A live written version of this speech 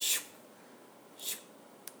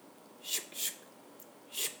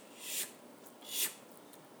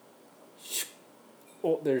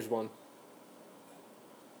Oh, there's one.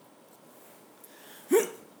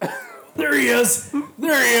 There he is!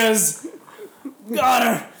 There he is! Got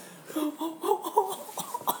her!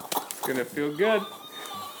 It's gonna feel good.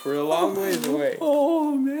 We're a long ways away.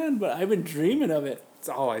 Oh, man, but I've been dreaming of it. That's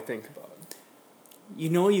all I think about. You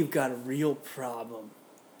know you've got a real problem.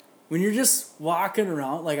 When you're just walking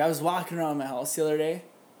around, like I was walking around my house the other day,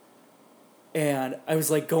 and I was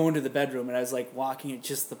like going to the bedroom, and I was like walking at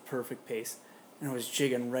just the perfect pace, and I was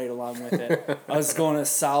jigging right along with it. I was going a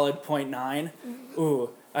solid 0.9. Ooh,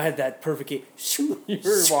 I had that perfect. You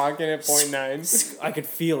were walking at 0.9. I could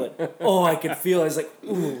feel it. Oh, I could feel it. I was like,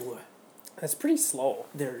 ooh. That's pretty slow.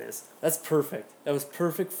 There it is. That's perfect. That was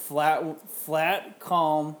perfect, flat,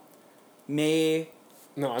 calm, May.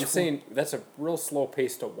 No, I'm saying that's a real slow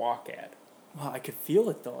pace to walk at. Well, I could feel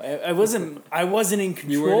it though. I wasn't in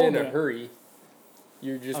control. You weren't in a hurry.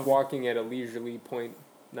 You're just walking at a leisurely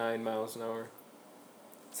 0.9 miles an hour.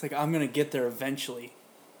 It's like I'm gonna get there eventually.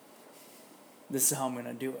 This is how I'm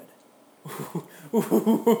gonna do it.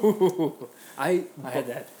 I had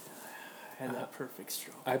that perfect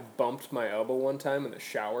stroke. I bumped my elbow one time in the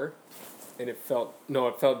shower, and it felt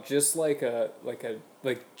just like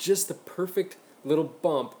just the perfect little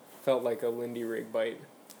bump. Felt like a Lindy rig bite.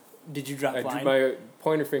 Did you drop line? My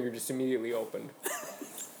pointer finger just immediately opened.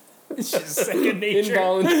 It's just second nature.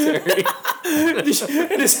 Involuntary. I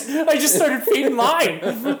just started feeding line.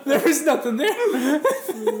 There was nothing there.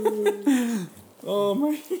 Oh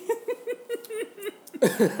my.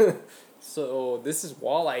 So this is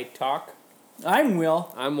Walleye Talk. I'm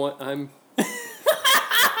Will. I'm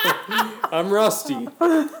Rusty.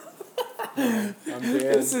 I'm Dan.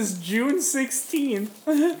 This is June 16th.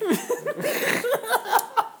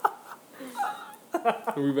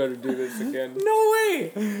 We better do this again. No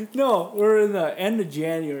way. No, we're in the end of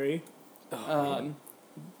January. Oh,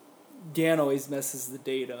 Dan always messes the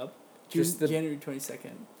date up. January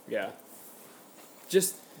 22nd. Yeah.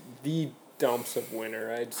 Just the dumps of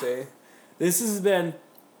winter, I'd say. This has been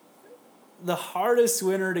the hardest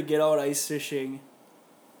winter to get out ice fishing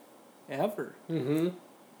ever. Mm-hmm.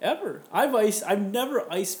 Ever. I've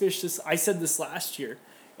never ice fished this. I said this last year,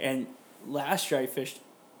 and last year I fished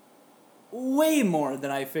way more than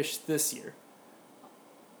I fished this year.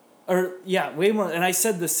 Way more. And I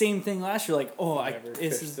said the same thing last year, like,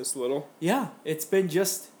 fished this little. Yeah, it's been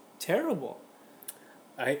just terrible.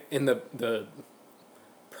 The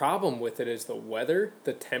problem with it is the weather.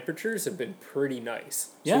 The temperatures have been pretty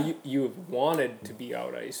nice. Yeah. So you have wanted to be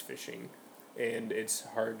out ice fishing, and it's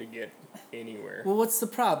hard to get anywhere. Well, what's the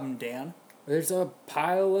problem, Dan? There's a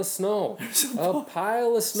pile of snow. A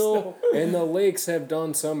pile of snow. And the lakes have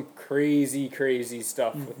done some crazy, crazy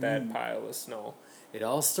stuff with that pile of snow. It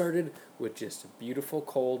all started with just a beautiful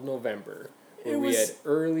cold November where we had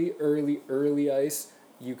early ice.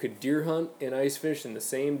 You could deer hunt and ice fish in the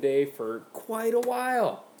same day for quite a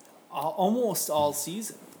while. Almost all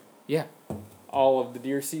season. Yeah. All of the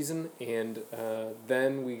deer season. And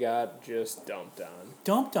then we got just dumped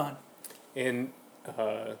on. And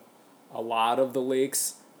a lot of the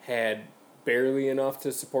lakes had barely enough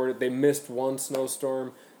to support it. They missed one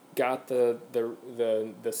snowstorm, got the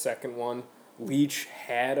second one. Leech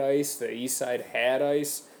had ice. The east side had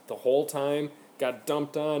ice the whole time. Got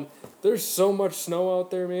dumped on. There's so much snow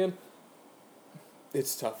out there, man.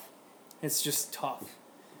 It's tough. It's just tough.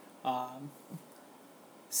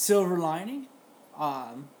 Silver lining,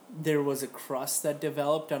 there was a crust that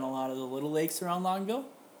developed on a lot of the little lakes around Longville.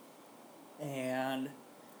 And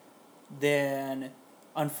then,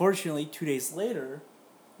 unfortunately, 2 days later,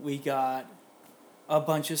 we got a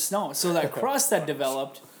bunch of snow. So that crust that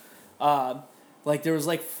developed, there was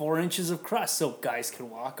 4 inches of crust. So guys could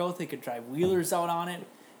walk out, they could drive wheelers out on it.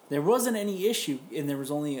 There wasn't any issue, and there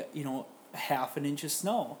was only, a half an inch of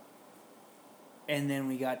snow. And then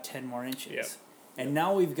we got 10 more inches. Yep. And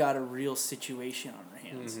now we've got a real situation on our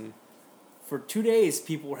hands. Mm-hmm. For 2 days,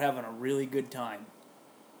 people were having a really good time.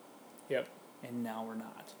 Yep. And now we're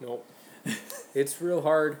not. Nope. It's real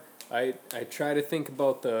hard. I try to think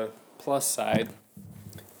about the plus side.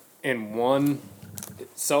 And one,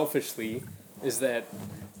 selfishly, is that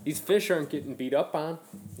these fish aren't getting beat up on,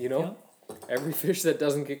 Yeah. Every fish that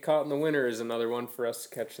doesn't get caught in the winter is another one for us to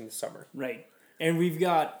catch in the summer. Right. And we've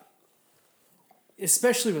got,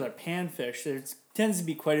 especially with our panfish, there tends to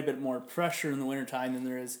be quite a bit more pressure in the wintertime than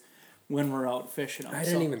there is when we're out fishing them. I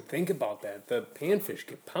didn't even think about that. The panfish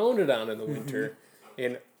get pounded on in the winter,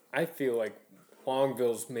 and I feel like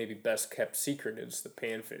Longville's maybe best kept secret is the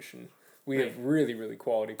panfish, and we have really, really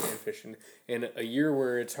quality panfish. And in a year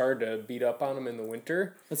where it's hard to beat up on them in the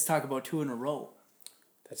winter. Let's talk about 2 in a row.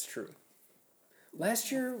 That's true.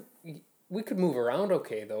 Last year, We could move around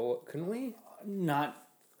okay, though, couldn't we? Not.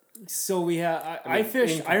 So we have. I mean,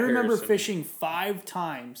 fished. I remember fishing 5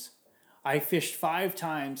 times. I fished 5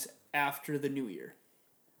 times after the New Year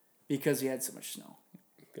because we had so much snow.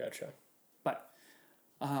 Gotcha. But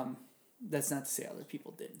that's not to say other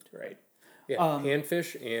people didn't. Right. Yeah,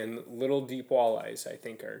 panfish and little deep walleyes, I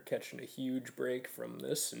think, are catching a huge break from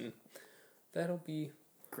this, and that'll be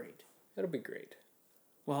great. That'll be great.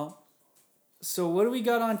 Well, so what do we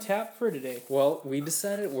got on tap for today? Well, we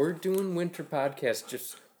decided we're doing winter podcast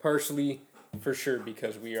just partially for sure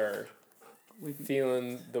because we're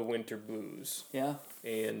feeling the winter blues. Yeah.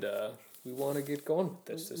 And we want to get going with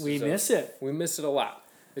this. We miss it. We miss it a lot.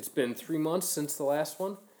 It's been 3 months since the last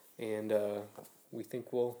one, and we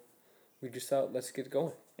think we just thought let's get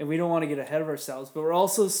going. And we don't want to get ahead of ourselves, but we're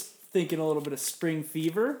also thinking a little bit of spring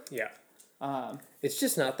fever. Yeah. It's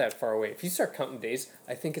just not that far away. If you start counting days,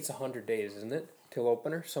 I think it's 100 days, isn't it? Till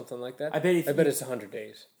opener, something like that. I bet it's 100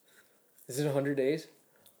 days. Is it 100 days?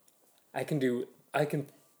 I think it's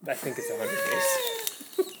 100 days.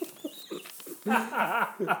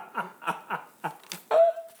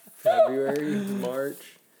 February,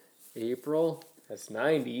 March, April. That's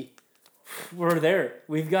 90. We're there.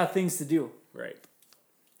 We've got things to do. Right.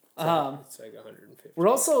 It's like 150. We're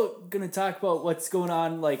also going to talk about what's going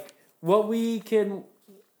on, like what's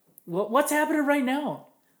happening right now.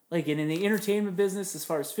 Like in the entertainment business as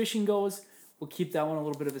far as fishing goes. We'll keep that one a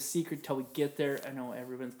little bit of a secret till we get there. I know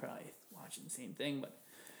everyone's probably watching the same thing, but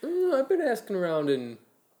I've been asking around and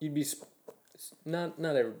you'd be not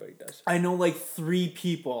everybody does. I know like 3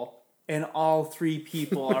 people and all 3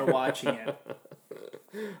 people are watching it.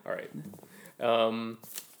 All right.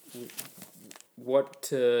 What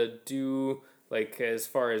to do, like, as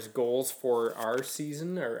far as goals for our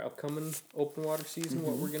season, our upcoming open water season,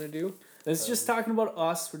 what we're going to do? It's just talking about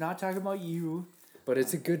us. We're not talking about you. But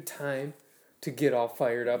it's a good time to get all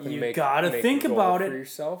fired up and make think a goal about for it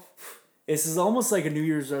yourself. This is almost like a New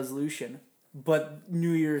Year's resolution, but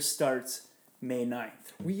New Year's starts May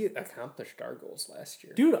 9th. We accomplished our goals last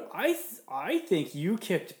year. Dude, I think you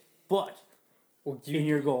kicked butt in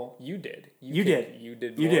your goal. You did. You did. You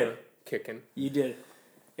did more kicking. You did.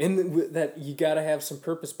 And that you got to have some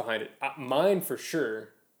purpose behind it. Mine, for sure,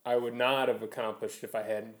 I would not have accomplished if I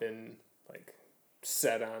hadn't been, like,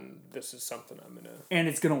 set on this is something I'm going to... And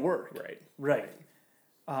it's going to work. Right.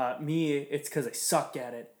 Me, it's because I suck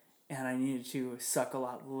at it, and I needed to suck a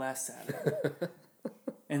lot less at it.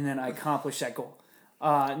 And then I accomplished that goal.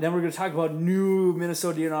 Then we're going to talk about new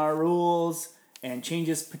Minnesota DNR rules and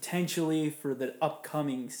changes potentially for the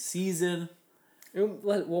upcoming season.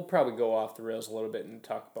 We'll probably go off the rails a little bit and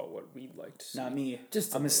talk about what we'd like to see. Not me.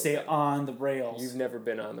 Just I'm going to stay on the rails. You've never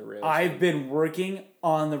been on the rails. I've been working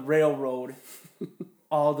on the railroad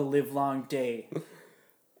all the live long day.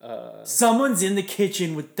 Someone's in the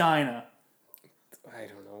kitchen with Dinah. I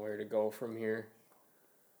don't know where to go from here.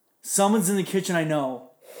 Someone's in the kitchen, I know.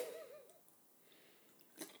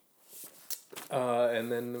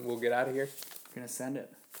 And then we'll get out of here. We're going to send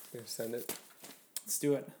it. Let's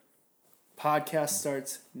do it. Podcast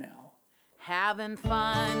starts now. Having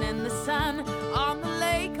fun in the sun on the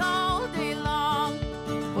lake all day long.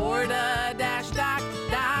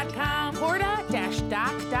 Porta-dock.com.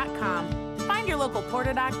 Porta-dock.com. Find your local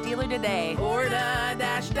Porta-Dock dealer today.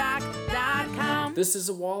 Porta-dock.com. This is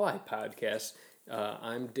a walleye podcast.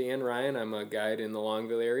 I'm Dan Ryan. I'm a guide in the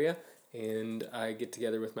Longville area, and I get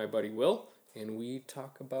together with my buddy Will, and we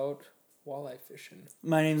talk about walleye fishing.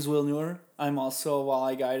 My name's Will Newer. I'm also a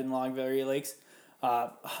walleye guide in Longville area lakes.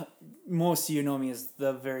 Most of you know me as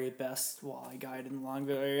the very best walleye guide in the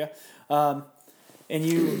Longville area. And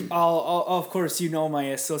you, of course, you know my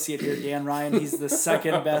associate here, Dan Ryan. He's the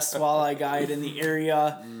second best walleye guide in the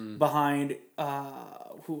area behind,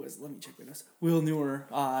 let me check my notes. Will Newer.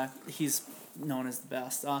 He's known as the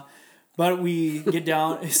best. But we get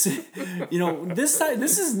down, this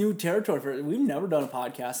is new territory for us. We've never done a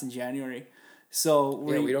podcast in January. So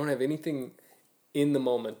we don't have anything in the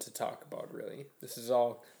moment to talk about, really. This is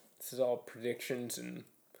all predictions, and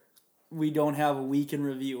we don't have a week in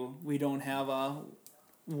review. We don't have a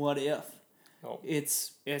what if. No.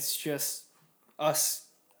 It's just us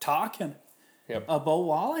talking about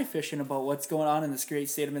walleye fishing, about what's going on in this great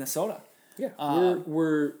state of Minnesota. Yeah.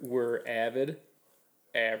 We're avid,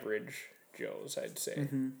 average Joes, I'd say.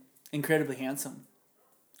 Mm-hmm. Incredibly handsome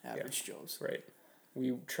average Joes. Right.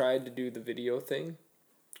 We tried to do the video thing.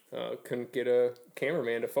 Couldn't get a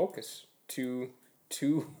cameraman to focus. Too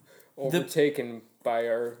overtaken by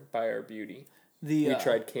our beauty. We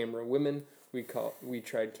tried camera women. We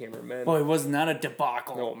tried cameramen. Boy, wasn't that a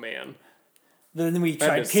debacle? Oh man. Then we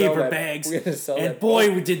tried paper bags, and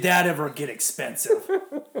boy, did that ever get expensive.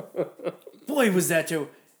 Boy, was that too.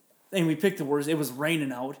 And we picked the worst. It was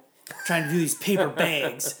raining out, trying to do these paper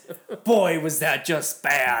bags. Boy, was that just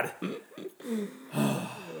bad.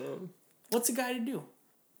 What's a guy to do?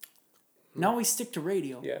 Now we stick to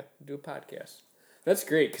radio. Yeah, do a podcast. That's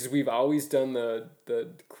great, because we've always done the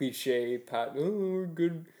cliche we're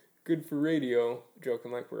good for radio,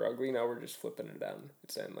 joking like we're ugly. Now we're just flipping it on.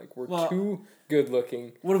 It's saying like we're too good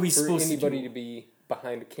looking. What are we supposed to do? For anybody to be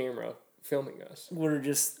behind a camera filming us. We're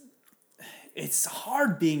just... It's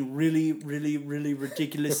hard being really, really, really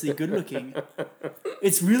ridiculously good looking.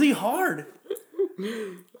 It's really hard.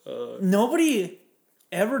 Nobody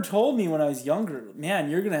ever told me when I was younger, man,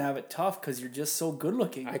 you're going to have it tough because you're just so good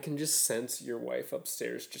looking. I can just sense your wife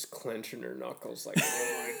upstairs just clenching her knuckles like,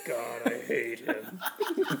 oh my God, I hate him.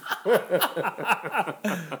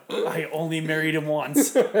 I only married him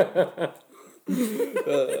once. All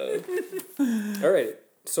right,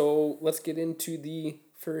 so let's get into the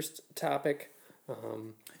first topic.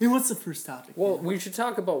 And what's the first topic? Well, we should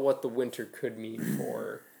talk about what the winter could mean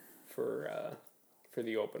for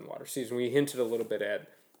the open water season. We hinted a little bit at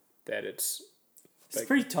that it's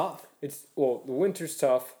pretty tough. The winter's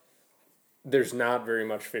tough. There's not very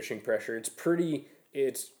much fishing pressure. It's pretty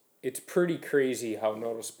crazy how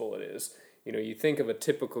noticeable it is. You know, you think of a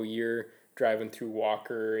typical year driving through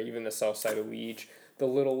Walker, even the south side of Leech, the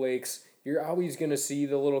little lakes, you're always going to see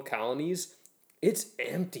the little colonies. It's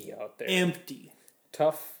empty out there. Empty.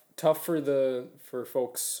 Tough for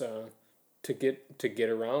folks to get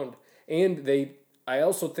around. And I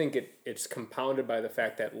also think it's compounded by the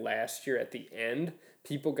fact that last year at the end,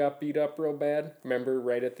 people got beat up real bad. Remember,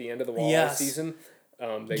 right at the end of the walleye season?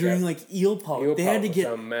 During eel pout. They had to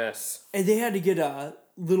get a mess. And they had to get a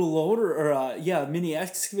little loader or a mini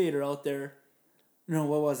excavator out there. No,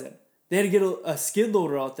 what was it? They had to get a skid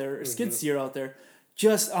loader out there, a skid steer out there,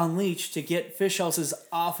 just on leech to get fish houses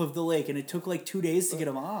off of the lake, and it took like 2 days to get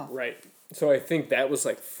them off. Right. So I think that was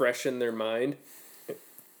like fresh in their mind,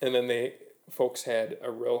 and then folks had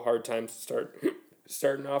a real hard time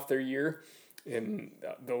starting off their year, and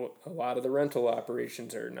a lot of the rental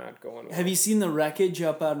operations are not going well. Have you seen the wreckage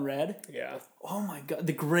up on Red? Yeah. Oh my God,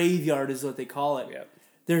 the graveyard is what they call it. Yeah.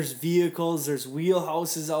 There's vehicles, there's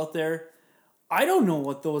wheelhouses out there. I don't know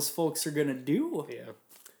what those folks are gonna do. Yeah,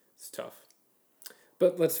 it's tough.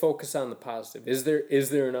 But let's focus on the positive. Is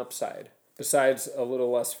there an upside besides a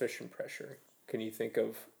little less fishing pressure? Can you think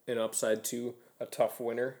of an upside to a tough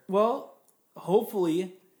winter? Well,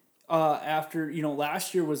 hopefully, after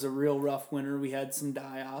last year was a real rough winter. We had some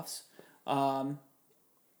die-offs.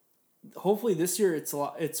 Hopefully this year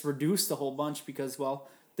it's reduced a whole bunch because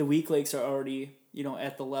the weak lakes are already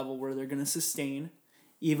at the level where they're going to sustain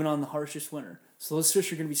even on the harshest winter. So those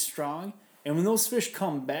fish are going to be strong, and when those fish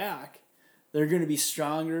come back, they're going to be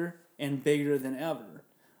stronger and bigger than ever.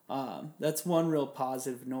 That's one real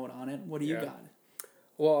positive note on it. What do you got?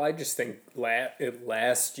 Well, I just think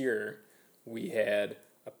last year we had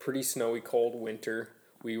a pretty snowy, cold winter.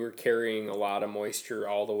 We were carrying a lot of moisture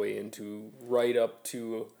all the way right up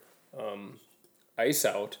to ice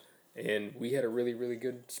out, and we had a really, really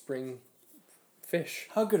good spring fish.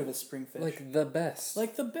 How good of a spring fish? Like the best. I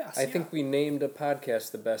think we named a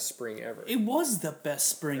podcast the best spring ever. It was the best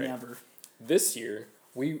spring ever. This year,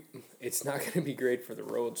 it's not going to be great for the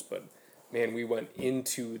roads, but man, we went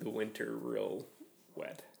into the winter real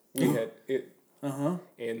wet. We had it.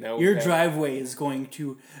 And now your driveway is going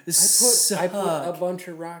to suck. I put a bunch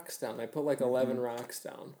of rocks down. I put like 11 rocks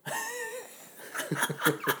down.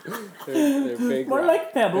 they're big. More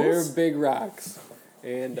like pebbles. They're big rocks.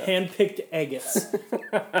 And hand-picked agates.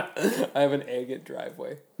 I have an agate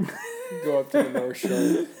driveway. Go up to the North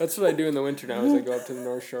Shore. That's what I do in the winter now. Is I go up to the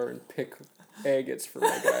North Shore and pick agates for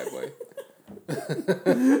my driveway.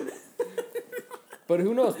 But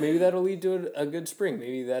who knows? Maybe that'll lead to a good spring.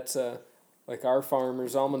 Maybe that's like our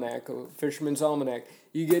farmer's almanac, fisherman's almanac.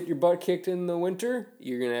 You get your butt kicked in the winter,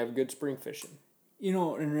 you're gonna have good spring fishing.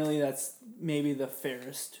 And really, that's maybe the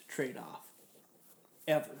fairest trade-off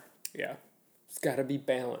ever. Yeah. It's got to be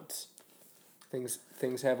balance.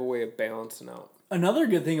 Things have a way of balancing out. Another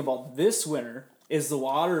good thing about this winter is the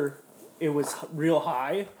water. It was real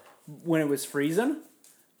high when it was freezing.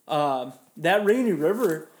 That Rainy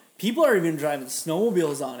River, people are even driving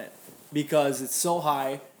snowmobiles on it because it's so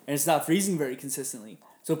high and it's not freezing very consistently.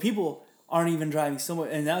 So people aren't even driving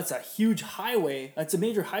snowmobile, and that's a huge highway. That's a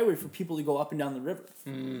major highway for people to go up and down the river.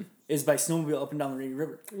 Is by snowmobile up and down the Rainy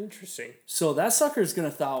River. Interesting. So that sucker is gonna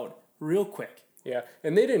thaw out real quick. Yeah,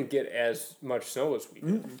 and they didn't get as much snow as we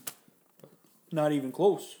did. Not even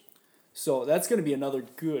close. So that's going to be another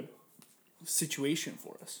good situation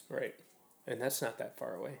for us. Right. And that's not that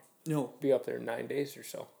far away. No. Be up there in 9 days or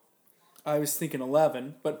so. I was thinking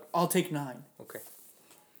 11, but I'll take 9. Okay.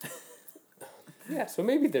 Yeah, so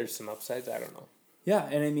maybe there's some upsides. I don't know. Yeah,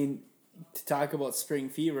 and I mean, to talk about spring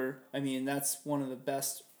fever, I mean, that's one of the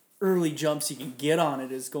best early jumps you can get on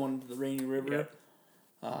it is going to the Rainy River.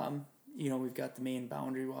 Yeah. You know, we've got the main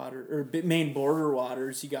boundary water, or main border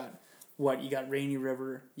waters. You got Rainy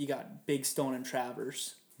River, you got Big Stone and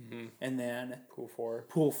Traverse, and then Pool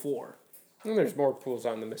 4. And there's more pools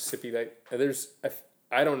on the Mississippi.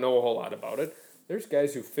 I don't know a whole lot about it. There's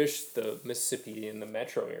guys who fish the Mississippi in the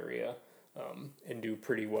metro area and do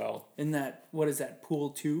pretty well. In that, what is that, Pool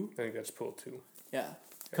 2? I think that's Pool 2. Yeah.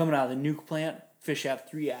 Coming out of the nuke plant, fish have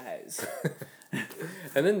 3 eyes.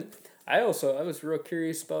 And then I was real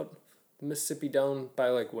curious about the Mississippi down by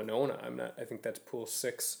like Winona. I think that's Pool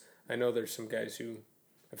 6. I know there's some guys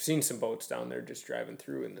I've seen some boats down there just driving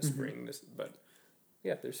through in the spring. But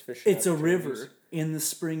yeah, there's fishing. It's a river in the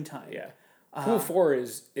springtime. Yeah. Pool 4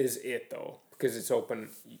 is it though, because it's open.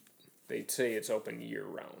 They say it's open year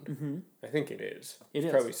round. Mm-hmm. I think it is.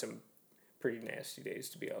 It's probably some pretty nasty days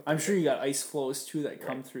to be out there. I'm sure you got ice flows too that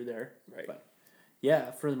come through there. Right. But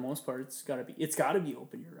yeah, for the most part, it's gotta be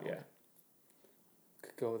open year round. Yeah.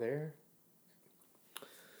 Could go there.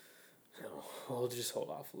 No, we'll just hold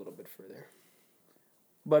off a little bit further.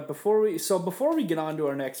 But before we get on to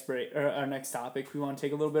our next break or our next topic, we want to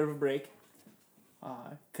take a little bit of a break.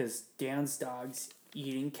 Because Dan's dog's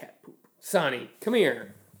eating cat poop. Sonny, come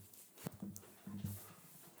here.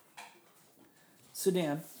 So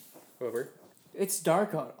Dan, Over. it's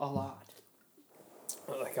dark out a lot.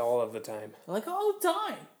 Like all of the time. Like all the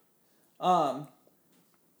time.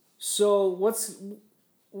 So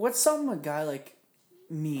what's something a guy like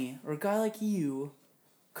me or a guy like you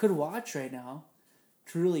could watch right now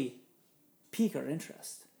to really pique our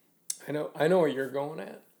interest? I know what you're going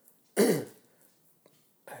at.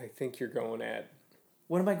 I think you're going at...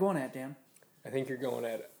 What am I going at, Dan? I think you're going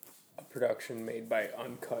at a production made by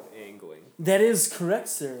Uncut Angling. That is correct,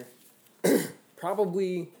 sir.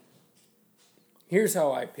 Probably... Here's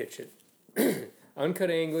how I pitch it. Uncut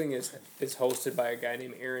Angling is hosted by a guy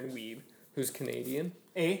named Aaron Weeb, who's Canadian.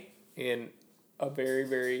 And a very,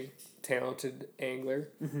 very talented angler.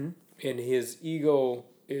 Mm-hmm. And his ego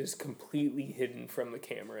is completely hidden from the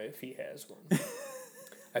camera if he has one.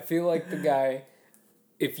 I feel like the guy...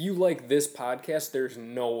 If you like this podcast, there's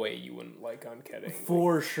no way you wouldn't like Uncut Angling.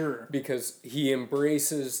 For sure. Because he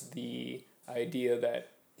embraces the idea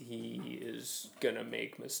that he is going to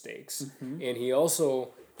make mistakes. Mm-hmm. And he also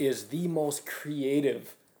is the most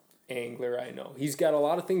creative angler I know. He's got a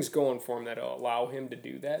lot of things going for him that allow him to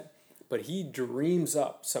do that. But he dreams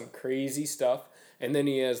up some crazy stuff, and then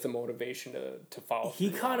he has the motivation to follow.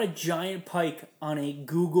 He caught a giant pike on a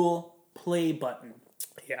Google Play button.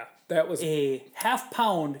 Yeah, that was a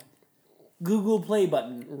half-pound Google Play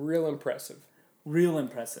button. Real impressive.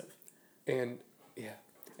 And yeah,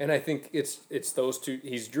 and I think it's those two.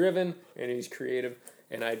 He's driven and he's creative,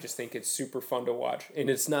 and I just think it's super fun to watch. And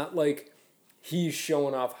it's not like he's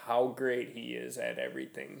showing off how great he is at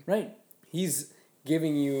everything. Right. He's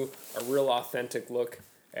giving you a real authentic look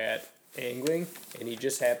at angling, and he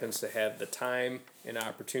just happens to have the time and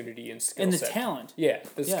opportunity and skill and set. the talent.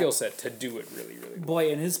 Skill set to do it really, really well.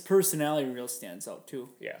 Boy, and his personality real stands out too.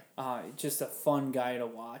 Yeah. Just a fun guy to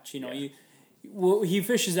watch. You know, he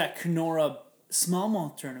fishes at Kenora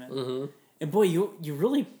smallmouth tournament, mm-hmm. and boy,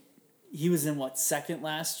 he was in second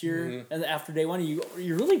last year, mm-hmm. and after day one, you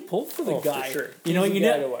really pulled for the guy. For sure. You know,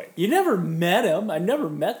 you never met him. I never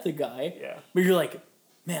met the guy. Yeah. But you're like,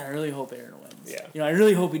 man, I really hope Aaron wins. Yeah. You know, I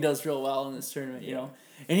really hope he does real well in this tournament. You know,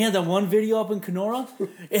 and he had that one video up in Kenora,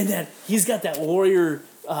 and then he's got that Warrior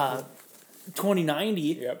 2090.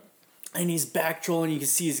 Yep. And he's back trolling. You can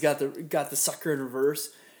see he's got the sucker in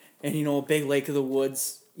reverse, and a big Lake of the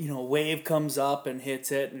Woods. Wave comes up and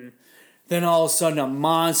hits it, and then all of a sudden a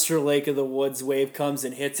monster Lake of the Woods wave comes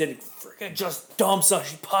and hits it, and freaking just dumps a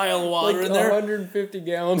pile of water in there. 150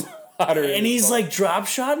 gallons of water. And he's drop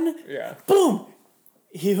shotting. Yeah. Boom.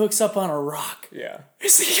 He hooks up on a rock. Yeah.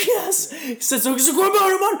 He's like, yes. He says, what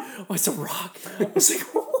about him? Oh, it's a rock. I was like,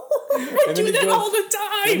 I do that all the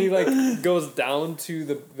time. And he goes down to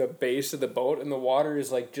the base of the boat, and the water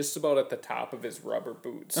is just about at the top of his rubber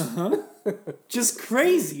boots. Just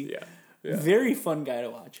crazy. Yeah. Very fun guy to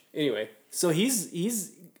watch. Anyway. So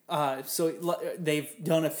they've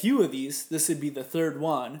done a few of these. This would be the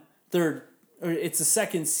it's the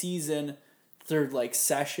second season, third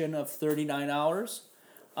session of 39 hours.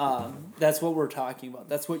 That's what we're talking about.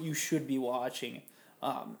 That's what you should be watching.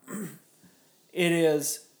 It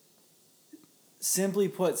is simply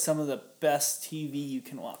put, some of the best TV you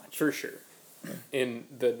can watch. For sure. And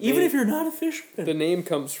even if you're not a fisherman. The name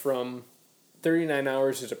comes from 39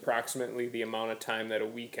 hours is approximately the amount of time that a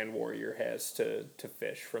weekend warrior has to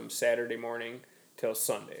fish from Saturday morning till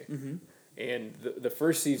Sunday. Mm-hmm. And the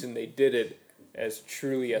first season they did it as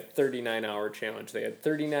truly a 39-hour challenge. They had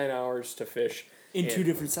 39 hours to fish. In 2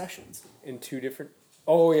 different sessions. In 2 different...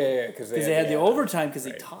 Oh, yeah. Because they had the overtime because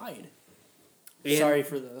they tied. And sorry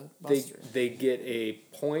for the buster. They get a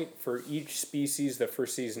point for each species. The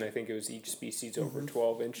first season, I think it was each species over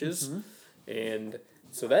 12 inches. Mm-hmm. And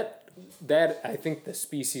so that I think the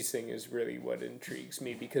species thing is really what intrigues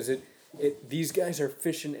me, because these guys are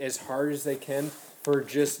fishing as hard as they can for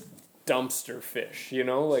just dumpster fish, you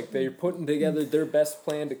know? Like, they're putting together their best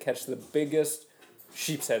plan to catch the biggest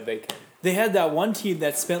sheep's head they can. They had that one team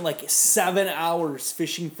that spent like 7 hours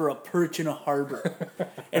fishing for a perch in a harbor.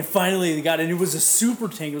 And finally they got it. And it was a super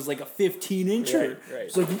tank. It was like a 15-incher. Right.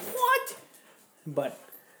 It's like, what? But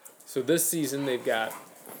so this season they've got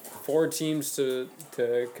 4 teams to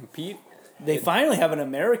compete. They finally have an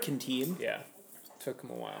American team. Yeah. Took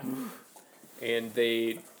them a while. And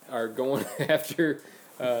they are going after...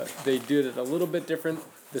 they did it a little bit different.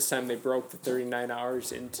 This time they broke the 39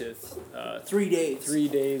 hours into 3 days. 3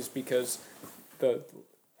 days, because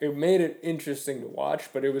it made it interesting to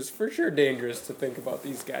watch, but it was for sure dangerous to think about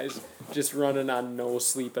these guys just running on no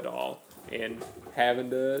sleep at all and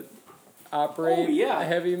having to operate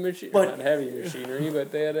heavy machinery. Not heavy machinery,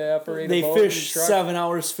 but they had to operate. They fish 7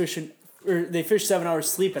 hours fishing, or they fish 7 hours,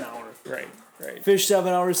 sleep an hour. Right. Fish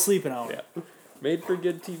 7 hours, sleep an hour. Yeah, made for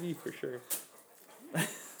good TV for sure.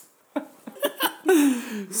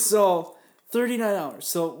 So 39 hours.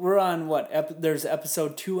 So we're on what? There's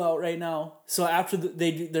episode 2 out right now. So after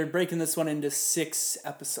they're breaking this one into 6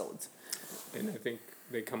 episodes. And I think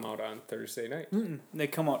they come out on Thursday night. They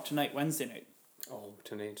come out tonight, Wednesday night. Oh,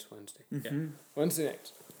 tonight's Wednesday. Mm-hmm. Yeah, Wednesday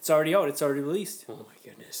night. It's already out. It's already released. Oh my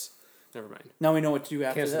goodness. Never mind. Now we know what to do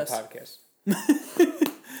after this. Cancel the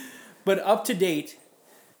podcast. But up to date,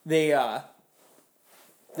 they'd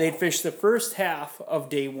fished the first half of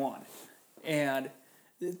day 1. And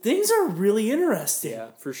things are really interesting. Yeah,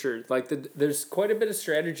 for sure. Like there's quite a bit of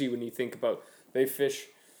strategy when you think about they're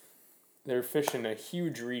fishing a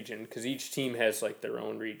huge region, because each team has like their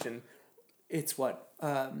own region. It's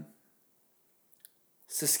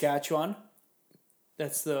Saskatchewan.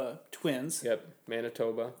 That's the Twins. Yep,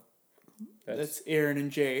 Manitoba. That's Aaron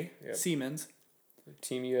and Jay Siemens.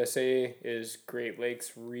 Team USA is Great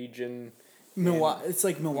Lakes region. Milwaukee. It's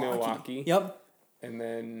like Milwaukee. Yep. And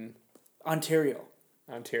then Ontario.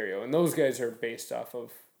 And those guys are based off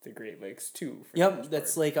of the Great Lakes too. Yep,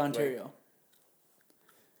 that's Lake Ontario.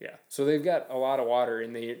 Yeah, so they've got a lot of water,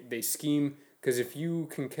 and they scheme, because if you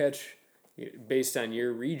can catch, based on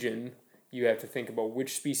your region, you have to think about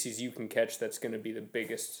which species you can catch that's going to be the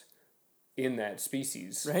biggest in that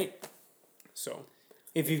species. Right. So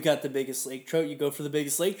if you've got the biggest lake trout, you go for the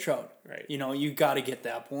biggest lake trout. Right. You know, you got to get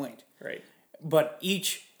that point. Right. But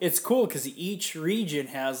it's cool because each region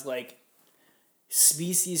has like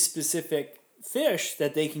species specific fish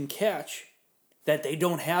that they can catch that they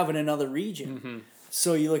don't have in another region. Mm-hmm.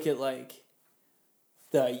 So you look at like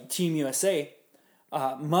the Team USA,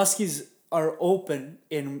 muskies are open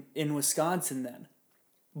in Wisconsin then,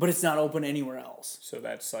 but it's not open anywhere else. So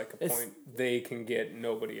that's like a point they can get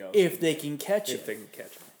nobody else. If they can catch it. If they can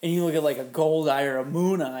catch it. And you look at like a gold eye or a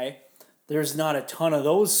moon eye, there's not a ton of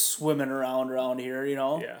those swimming around here, you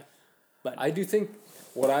know? Yeah. But I do think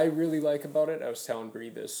what I really like about it, I was telling Bree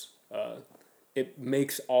this, it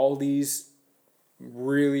makes all these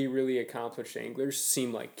really, really accomplished anglers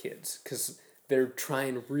seem like kids, because they're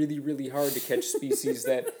trying really, really hard to catch species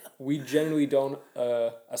that we generally don't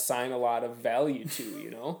assign a lot of value to,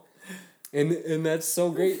 you know? And that's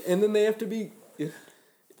so great. And then they have to be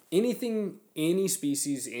anything, any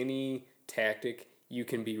species, any tactic, you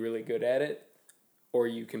can be really good at it, or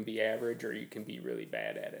you can be average, or you can be really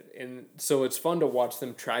bad at it. And so it's fun to watch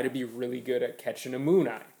them try to be really good at catching a moon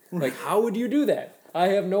eye. Like, how would you do that? I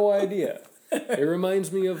have no idea. It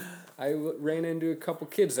reminds me of, I ran into a couple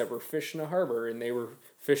kids that were fishing a harbor, and they were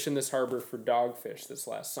fishing this harbor for dogfish this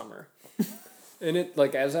last summer. And it,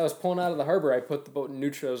 like, as I was pulling out of the harbor, I put the boat in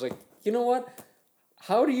neutral. I was like, you know what?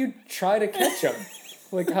 How do you try to catch them?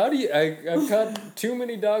 Like, how do you, I've caught too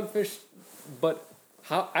many dogfish, but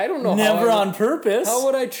how, I don't know. Never on purpose. How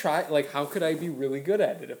would I try? Like, how could I be really good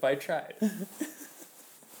at it if I tried?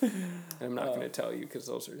 I'm not going to tell you, because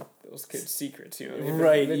those are those kids' secrets. You know,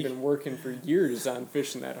 they've been working for years on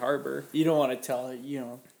fishing that harbor. You don't want to tell,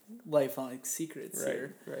 lifelong secrets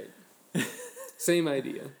here. Right. Same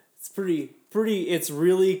idea. It's pretty. It's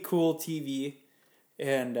really cool TV.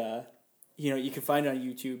 And, you can find it on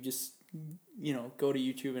YouTube. Just, go to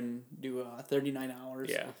YouTube and do 39 hours.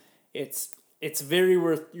 Yeah. It's very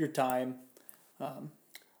worth your time.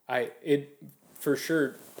 It for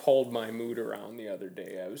sure pulled my mood around the other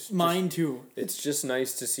day. Mine too. It's just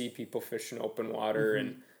nice to see people fish in open water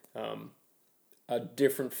and a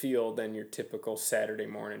different feel than your typical Saturday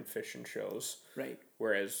morning fishing shows. Right.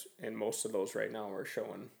 Whereas in most of those right now we're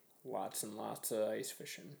showing lots and lots of ice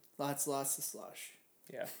fishing. Lots of slush.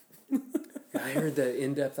 Yeah. I heard the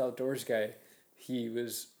In-Depth Outdoors guy, he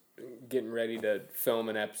was getting ready to film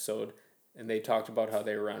an episode, and they talked about how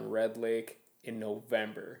they were on Red Lake in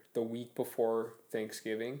November, the week before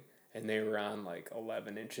Thanksgiving, and they were on like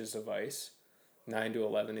 11 inches of ice, 9 to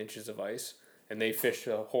 11 inches of ice, and they fished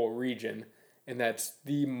the whole region, and that's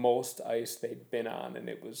the most ice they'd been on, and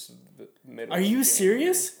it was the middle. Are you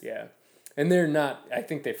serious? Yeah. And they're not, I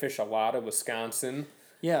think they fish a lot of Wisconsin.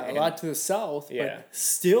 Yeah, a lot to the south, yeah. But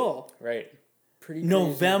still. Right. Pretty crazy.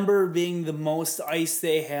 November being the most ice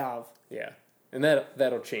they have. Yeah. And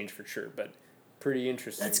that'll change for sure, but pretty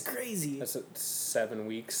interesting. That's crazy. That's 7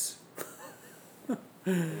 weeks.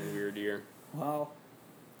 Weird year. Wow.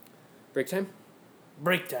 Break time?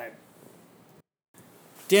 Break time.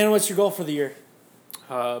 Dan, what's your goal for the year?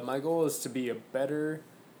 My goal is to be a better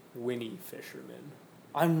Winnie fisherman.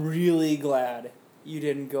 I'm really glad you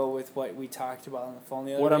didn't go with what we talked about on the phone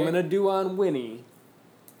the other What day. I'm going to do on Winnie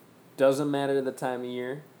doesn't matter the time of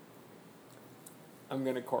year. I'm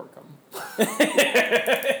going to cork them.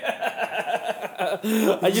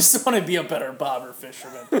 I just want to be a better bobber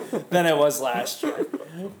fisherman than I was last year.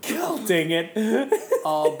 God dang it.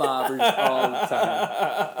 All bobbers all the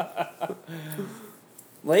time.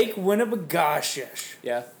 Lake Winnebagoshish.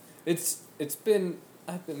 Yeah.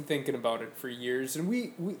 I've been thinking about it for years, and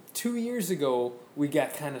we 2 years ago we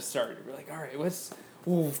got kind of started. We're like, all right,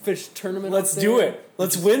 we'll fish a tournament. Let's do it.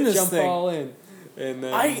 Let's win this jump thing. All in. And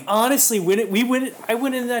then I honestly win it. I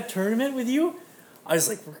went into that tournament with you. I was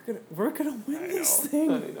like, we're gonna win this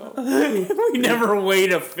thing. I know. We never weigh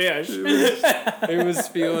a fish. It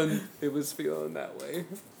was feeling that way.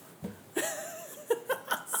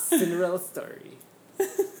 Cinderella story.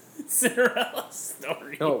 Cinderella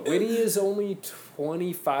story. No, Winnie is only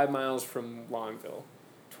 25 miles from Longville,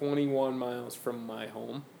 21 miles from my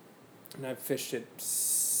home, and I've fished it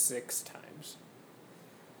 6 times.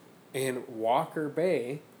 And Walker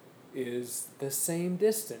Bay is the same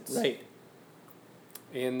distance. Right.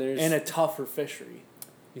 And a tougher fishery.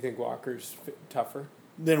 You think Walker's tougher?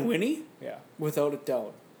 Than Winnie? Yeah. Without a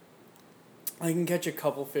doubt. I can catch a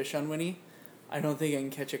couple fish on Winnie. I don't think I can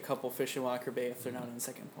catch a couple fish in Walker Bay if they're not on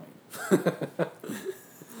second point.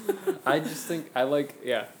 I just think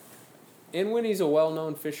And Winnie's a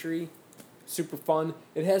well-known fishery, super fun.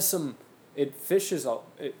 It fishes,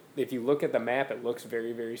 if you look at the map, it looks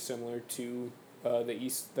very, very similar to the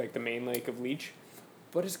east, like the main lake of Leech.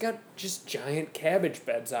 But it's got just giant cabbage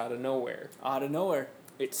beds out of nowhere. Out of nowhere.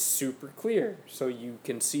 It's super clear, so you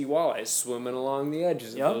can see walleyes swimming along the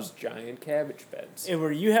edges of those giant cabbage beds. And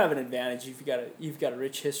where you have an advantage, you've got a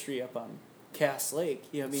rich history up on Cass Lake.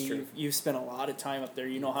 You've spent a lot of time up there.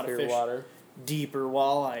 You know how to fish water. Deeper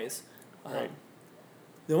walleyes. Right.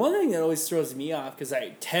 The one thing that always throws me off, because I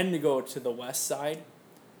tend to go to the west side,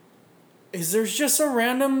 is there's just a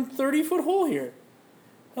random 30-foot hole here.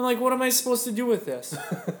 I'm like, what am I supposed to do with this?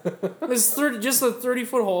 It's just a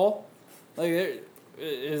 30-foot hole. Like,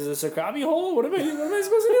 is this a crappie hole? What am I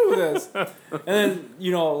supposed to do with this? And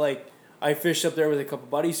then, I fished up there with a couple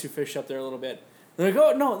buddies who fished up there a little bit. They're like,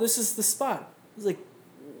 oh, no, this is the spot. I was like,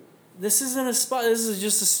 this isn't a spot. This is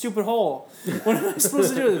just a stupid hole. What am I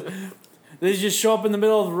supposed to do with this? They just show up in the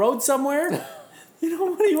middle of the road somewhere?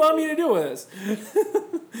 What do you want me to do with this?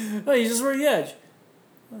 Oh, you just were the edge.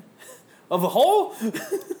 Of a hole?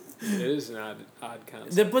 It is an odd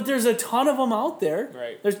concept. But there's a ton of them out there.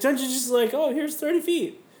 Right. There's tons of just like, oh, here's 30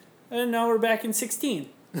 feet. And now we're back in 16.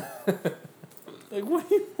 Like, what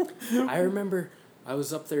do you... I remember I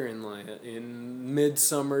was up there in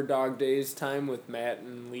midsummer dog days time with Matt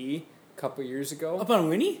and Lee a couple years ago. Up on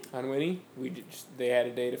Winnie? On Winnie. They had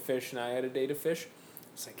a day to fish and I had a day to fish.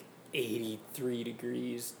 It's like 83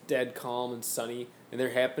 degrees, dead calm and sunny. And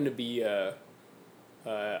there happened to be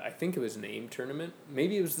I think it was an AIM tournament.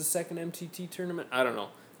 Maybe it was the second MTT tournament. I don't know.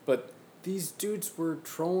 But these dudes were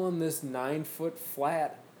trolling this 9-foot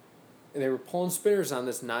flat. They were pulling spinners on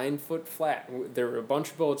this 9-foot flat. There were a bunch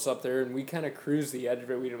of boats up there, and we kind of cruised the edge of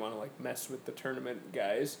it. We didn't want to mess with the tournament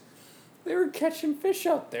guys. They were catching fish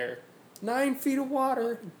out there. 9 feet of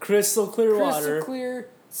water. Crystal clear water. Crystal clear.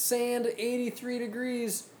 Sand 83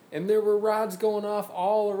 degrees. And there were rods going off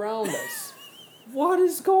all around us. what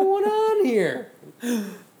is going on here?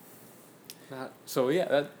 That's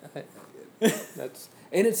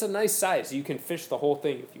and it's a nice size. You can fish the whole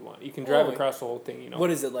thing if you want. You can drive across the whole thing. What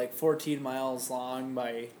is it, like 14 miles long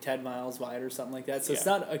by 10 miles wide or something like that? So it's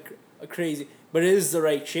not a crazy, but it is the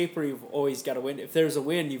right shape where you've always got to win. If there's a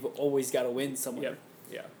wind, you've always got to win somewhere.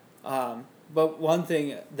 Yeah. But one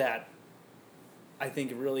thing that I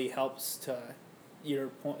think really helps to your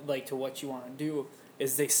point, like to what you want to do,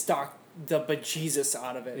 is they stock the bejesus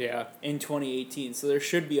out of it. Yeah. In 2018, so there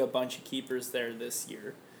should be a bunch of keepers there this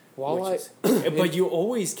year. Walleye, but you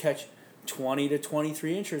always catch 20 to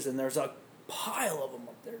 23 inches, and there's a pile of them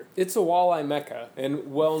up there. It's a walleye mecca,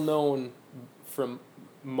 and well known from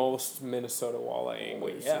most Minnesota walleye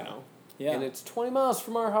anglers. You know. Yeah. And it's 20 miles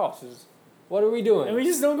from our houses. What are we doing? And we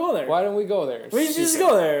just don't go there. Why don't we go there? We just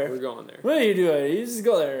go there. We're going there. What are you doing? You just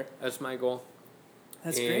go there. That's my goal.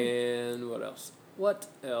 That's great. And what else? What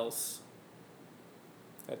else?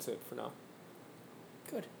 That's it for now.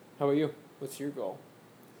 Good. How about you? What's your goal?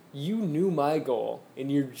 You knew my goal,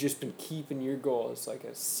 and you've just been keeping your goal as like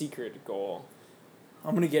a secret goal. I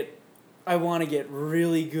want to get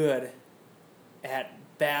really good at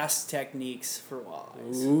bass techniques for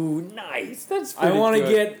walleyes. Ooh, nice. That's pretty I want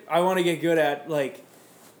to get good at like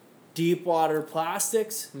deep water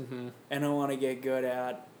plastics, and I want to get good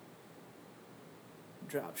at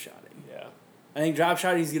drop shotting. Yeah. I think drop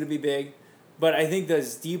shotting is going to be big, but I think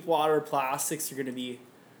those deep water plastics are going to be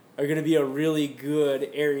a really good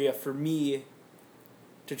area for me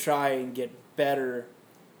to try and get better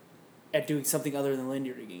at doing something other than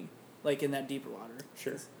Lindy rigging, like in that deeper water.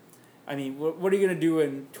 Sure. I mean, what are you going to do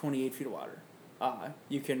in 28 feet of water?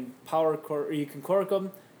 You can you can cork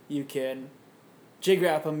them, you can jig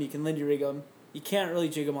wrap them, you can Lindy rig them. You can't really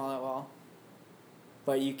jig them all that well,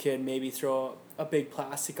 but you can maybe throw a big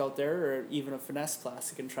plastic out there, or even a finesse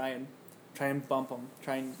plastic, and try and bump them,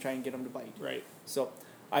 try and get them to bite. Right. So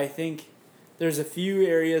I think there's a few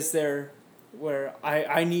areas there where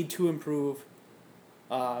I need to improve.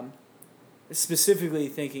 Specifically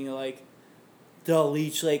thinking like the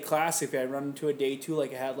Leech Lake Classic, I run into a day 2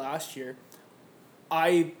 like I had last year.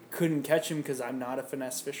 I couldn't catch him because I'm not a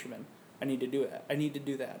finesse fisherman. I need to do it. I need to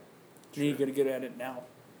do that. Sure. I need to get good at it now.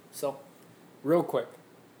 So, real quick,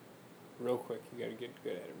 you got to get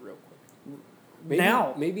good at it real quick.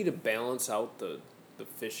 Maybe to balance out the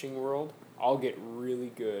fishing world, I'll get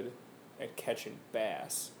really good at catching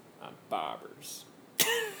bass on bobbers.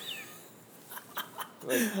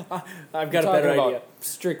 Like, I've got a better idea.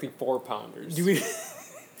 Strictly 4-pounders. Do we?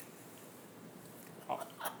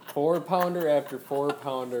 4-pounder after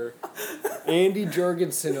 4-pounder. Andy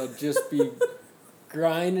Jorgensen will just be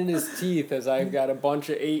grinding his teeth as I've got a bunch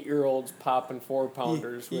of 8-year-olds popping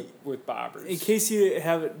 4-pounders with bobbers. In case you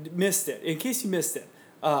missed it,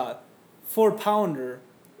 4-pounder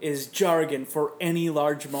is jargon for any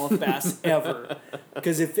largemouth bass ever.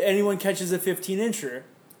 Because if anyone catches a 15-incher,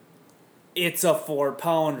 it's a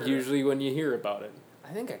 4-pounder. Usually when you hear about it.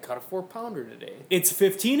 I think I caught a 4-pounder today. It's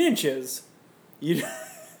 15 inches.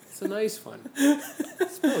 It's a nice one.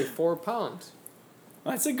 It's probably 4 pounds.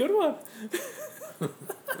 That's a good one.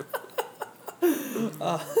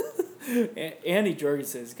 Andy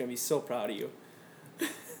Jorgensen is going to be so proud of you.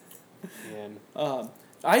 Man.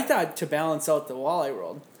 I thought to balance out the walleye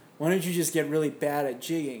world, why don't you just get really bad at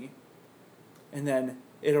jigging, and then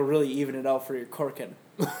it'll really even it out for your corking.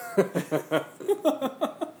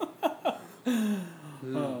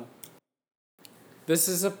 This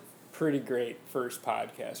is a pretty great first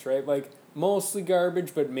podcast, right? Like, mostly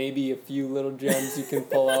garbage, but maybe a few little gems you can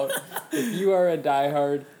pull out. If you are a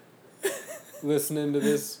diehard listening to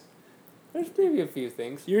this, there's maybe a few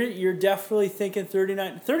things. You're definitely thinking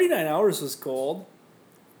 39 hours was gold.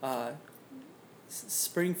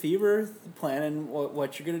 Spring fever, planning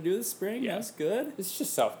what you're going to do this spring. Yeah. That's good. It's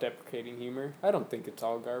just self-deprecating humor. I don't think it's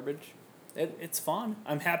all garbage. It's fun.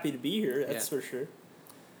 I'm happy to be here, that's for sure.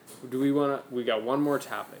 Do we got one more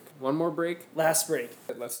topic. One more break? Last break.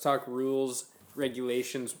 Let's talk rules,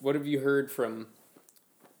 regulations. What have you heard from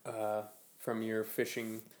your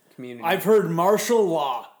fishing community? I've heard martial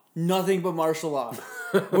law. Nothing but martial law.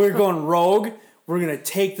 We're going rogue. We're going to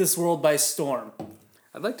take this world by storm.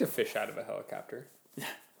 I'd like to fish out of a helicopter.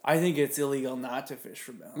 I think it's illegal not to fish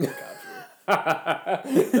from a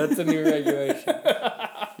helicopter. That's a new regulation.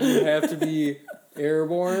 You have to be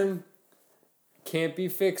airborne, can't be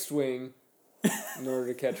fixed wing in order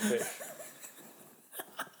to catch fish.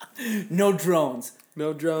 No drones.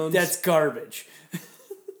 No drones. That's garbage.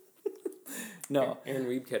 No. Aaron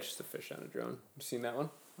Weed catches the fish on a drone. You seen that one?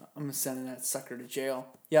 I'm sending that sucker to jail.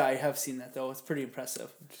 Yeah, I have seen that, though. It's pretty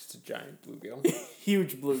impressive. Just a giant bluegill.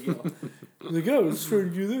 Huge bluegill. Like, oh, I was trying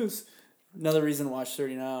to do this. Another reason to watch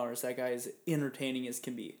 39 Hours. That guy is entertaining as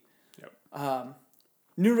can be. Yep.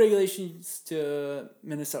 New regulations to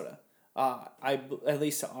Minnesota. At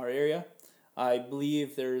least to our area. I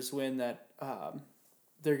believe there's when that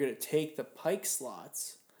they're going to take the pike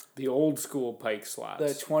slots. The old school pike slots.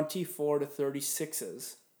 The 24 to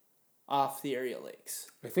 36s off the area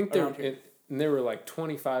lakes. I think there were like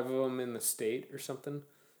 25 of them in the state or something.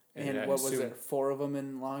 And what was there? 4 of them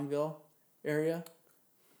in Longville area?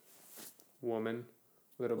 Woman,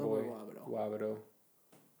 little boy, Wabido.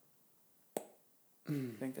 I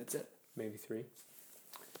think that's it. Maybe 3.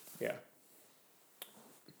 Yeah.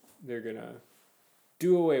 They're going to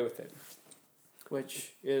do away with it.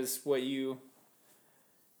 Which is what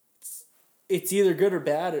it's either good or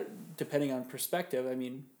bad depending on perspective. I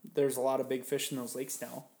mean, there's a lot of big fish in those lakes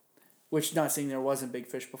now, which not saying there wasn't big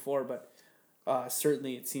fish before, but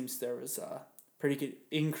certainly it seems there was a pretty good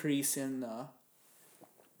increase in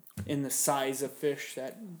the size of fish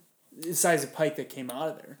the size of pike that came out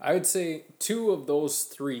of there. I would say 2 of those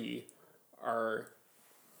 3 are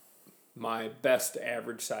my best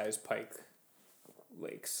average size pike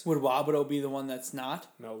lakes. Would Wabido be the one that's not?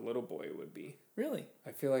 No, Little Boy would be. Really?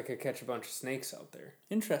 I feel like I catch a bunch of snakes out there.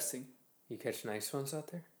 Interesting. You catch nice ones out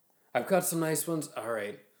there? I've caught some nice ones. All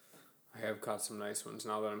right. I have caught some nice ones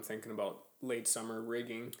now that I'm thinking about late summer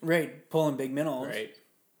rigging. Right, pulling big minnows. Right.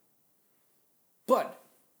 But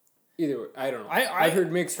either way, I don't know. I've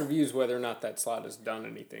heard mixed reviews whether or not that slot has done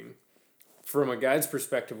anything. From a guide's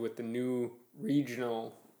perspective, with the new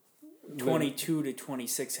regional 22 to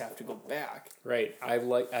 26 have to go back. Right. I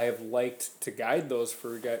have liked to guide those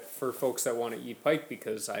for folks that want to eat pike,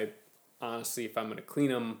 because I honestly, if I'm going to clean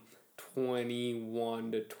them,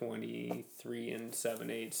 21 to 23 and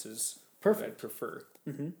 7/8 is perfect. I'd prefer.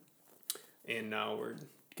 Mm-hmm. And now we're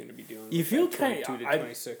going to be doing. You feel kind of 22 to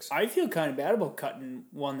 26. I feel kind of bad about cutting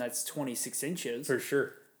one that's 26 inches. For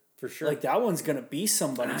sure. Like that one's going to be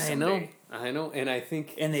somebody someday. I know, and I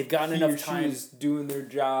think they've gotten enough time. She is doing their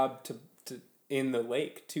job to in the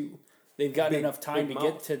lake too. They've gotten enough time to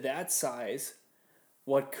get to that size.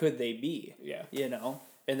 What could they be? Yeah,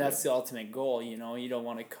 and that's the ultimate goal. You don't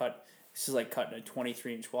want to cut. This is like cutting a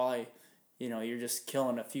 23-inch walleye. You're just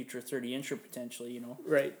killing a future 30-incher potentially.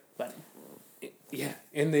 Right. But yeah,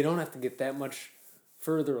 and they don't have to get that much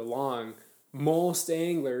further along. Most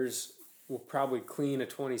anglers will probably clean a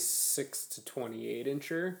 26 to 28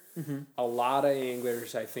 incher. Mm-hmm. A lot of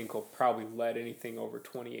anglers, I think, will probably let anything over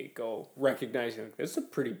 28 go, recognizing like, this is a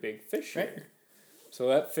pretty big fish here. So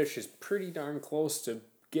that fish is pretty darn close to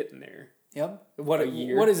getting there. Yep. What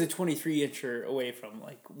is a 23 incher away from?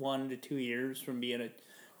 Like 1 to 2 years from being a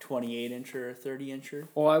 28 incher or 30 incher?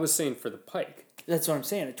 Well, I was saying for the pike. That's what I'm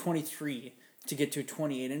saying. A 23 to get to a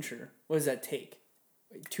 28 incher. What does that take?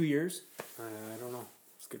 2 years? I don't know.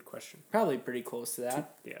 It's a good question. Probably pretty close to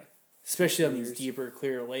that. Yeah. Especially on these deeper,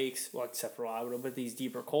 clear lakes. Well, except for Wabido, but these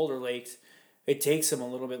deeper, colder lakes, it takes them a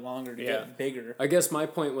little bit longer to get bigger. I guess my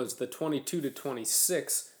point was the 22 to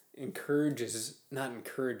 26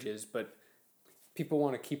 but people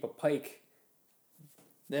want to keep a pike.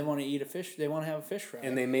 They want to eat a fish. They want to have a fish fry.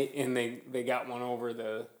 And they got one over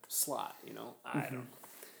the slot. I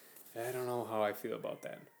don't know how I feel about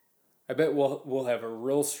that. I bet we'll have a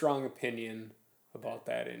real strong opinion about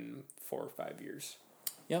that in 4 or 5 years.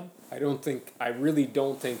 Yep. I really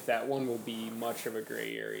don't think that one will be much of a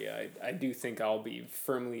gray area. I do think I'll be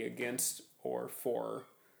firmly against or for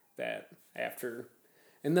that after.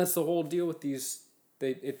 And that's the whole deal with these.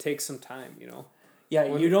 It takes some time,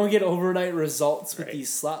 Yeah, you don't get overnight results with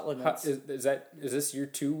these slot limits. Is this year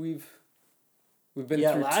 2 we've been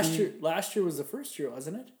through? Last year was the first year,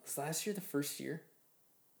 wasn't it? Was last year the first year?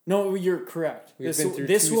 No, you're correct. This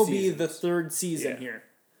will be the 3rd season here.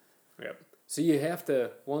 Yep. So you have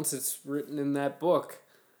to, once it's written in that book,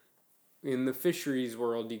 in the fisheries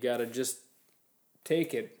world, you got to just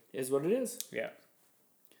take it. Is what it is. Yeah.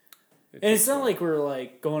 And it's not like we're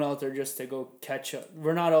like going out there just to go catch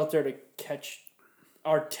we're not out there to catch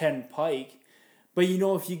our 10 pike. But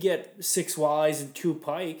if you get 6 walleyes and 2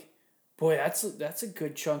 pike, boy, that's a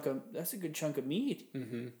good chunk of meat.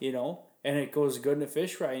 Mm-hmm. And it goes good in a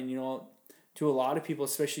fish fry. And to a lot of people,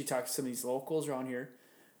 especially talk to some of these locals around here,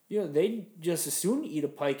 they just as soon eat a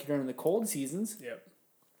pike during the cold seasons. Yep.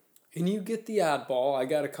 And you get the oddball. I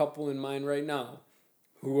got a couple in mind right now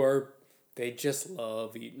they just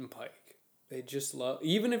love eating pike. They just love,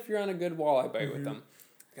 even if you're on a good walleye bite with them,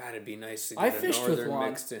 gotta be nice to get a northern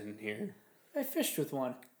mixed in here. I fished with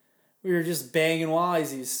one. We were just banging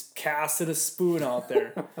walleyes. He's casting a spoon out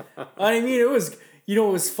there. I mean, it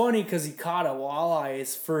was funny because he caught a walleye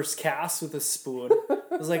his first cast with a spoon.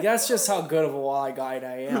 I was like, that's just how good of a walleye guide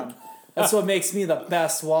I am. That's what makes me the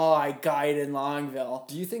best walleye guide in Longville.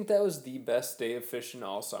 Do you think that was the bbest day of fishing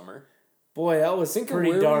all summer? Boy, that was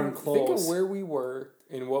pretty darn close. Think of where we were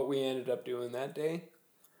and what we ended up doing that day.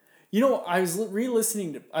 I was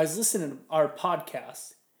listening to our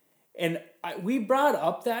podcast, and we brought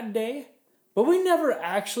up that day, but we never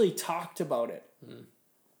actually talked about it.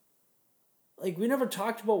 Like, we never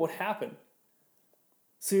talked about what happened.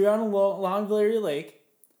 So you're on a Longville area lake.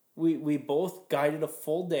 We both guided a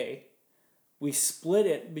full day. We split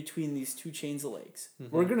it between these two chains of lakes.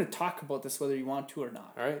 Mm-hmm. We're going to talk about this whether you want to or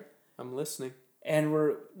not. All right. I'm listening.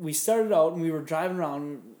 And we started out and we were driving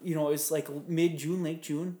around, it's like mid-June, late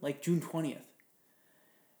June, like June 20th.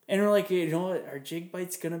 And we're like, our jig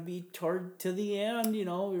bite's going to be toward to the end, we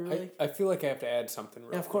were I feel like I have to add something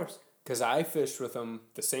real quick. Of course. Because I fished with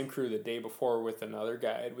the same crew the day before with another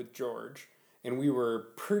guide, with George. And we were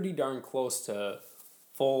pretty darn close to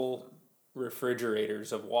full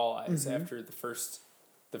refrigerators of walleyes after the first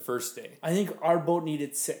day. I think our boat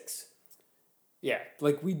needed 6. Yeah,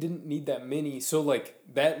 like we didn't need that many, so like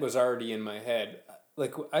that was already in my head.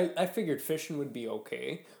 Like I figured fishing would be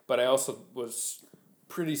okay, but I also was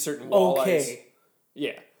pretty certain walleyes. Okay.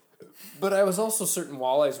 Yeah, but I was also certain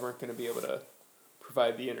walleyes weren't going to be able to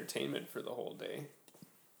provide the entertainment for the whole day.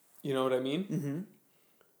 You know what I mean?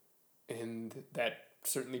 Mm-hmm. And that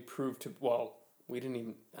certainly proved to. Well, we didn't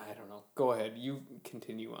even. I don't know. Go ahead. You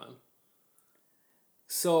continue on.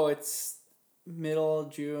 So it's middle of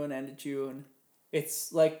June, end of June.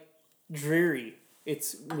 It's like dreary.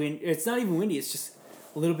 It's not even windy. It's just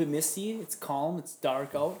a little bit misty. It's calm. It's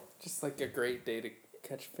dark out. Just like a great day to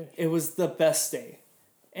catch fish. It was the best day.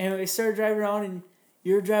 And we started driving around, and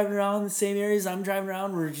you're driving around the same areas I'm driving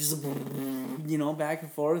around. We're just, back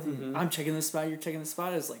and forth. And I'm checking this spot. You're checking this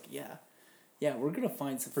spot. I was like, yeah, we're going to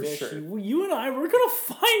find some fish. For sure. You and I, we're going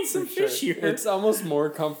to find some fish here. It's almost more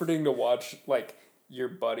comforting to watch, like, your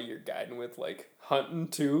buddy you're guiding with, like, hunting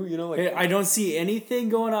too, I don't see anything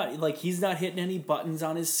going on. Like, he's not hitting any buttons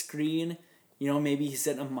on his screen. Maybe he's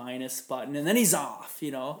hitting a minus button, and then he's off,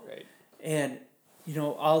 Right. And,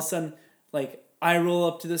 all of a sudden, like, I roll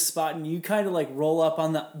up to this spot, and you kind of, like, roll up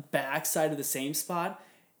on the back side of the same spot.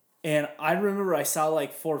 And I remember I saw,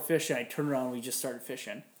 like, 4 fish, and I turned around, and we just started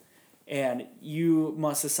fishing. And you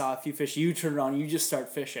must have saw a few fish. You turned around, you just start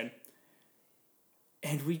fishing.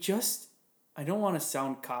 And we just... I don't want to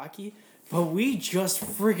sound cocky, but we just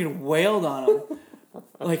freaking wailed on them.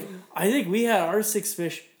 Like, I think we had our 6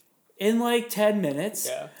 fish in like 10 minutes.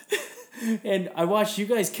 Yeah. And I watched you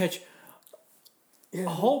guys catch a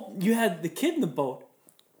whole... You had the kid in the boat.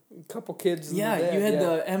 A couple kids. Yeah, you had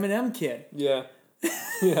the M&M kid. Yeah.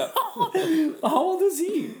 Yeah. How old is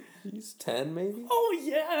he? He's 10 maybe. Oh,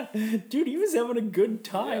 yeah. Dude, he was having a good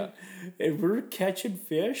time. Yeah. And we're catching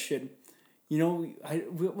fish and...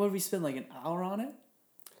 what did we spend, like an hour on it?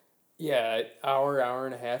 Yeah, hour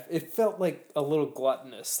and a half. It felt like a little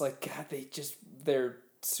gluttonous. Like, God, they're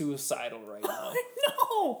suicidal right now. I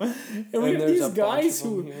know! And we have these guys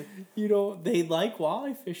who, they like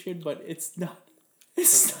walleye fishing, but it's not,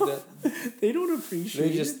 they don't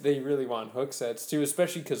appreciate it. They really want hook sets, too,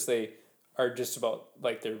 especially because they are just about,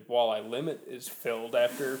 like, their walleye limit is filled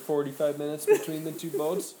after 45 minutes between the two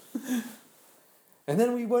boats. And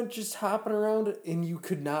then we went just hopping around, and you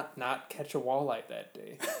could not catch a walleye that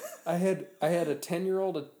day. I had a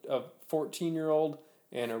 10-year-old, a 14-year-old,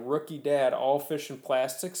 and a rookie dad all fishing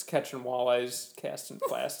plastics, catching walleyes, casting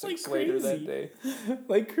plastics like later that day.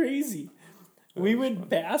 Like crazy. We went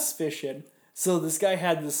bass fishing. So this guy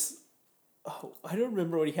had this... Oh, I don't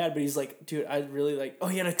remember what he had, but he's like, dude, I'd really like... Oh,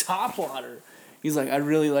 he had a topwater. He's like, I'd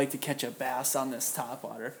really like to catch a bass on this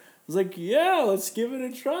topwater. I was like, yeah, let's give it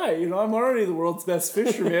a try. I'm already the world's best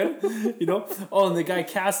fisherman. Oh, and the guy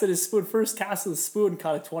casted his spoon. First casted the spoon,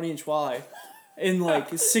 caught a 20-inch walleye in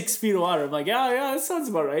like 6 feet of water. I'm like, yeah, that sounds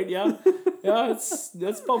about right. Yeah, that's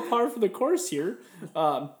about par for the course here.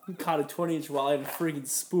 Caught a 20-inch walleye in a friggin'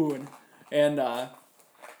 spoon, and the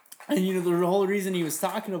whole reason he was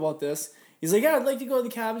talking about this, he's like, yeah, I'd like to go to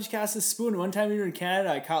the Cabbage, cast a spoon. One time we were in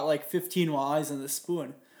Canada, I caught like 15 walleyes in the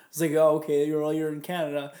spoon. I was like, oh, okay, you're in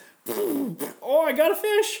Canada. Oh, I got a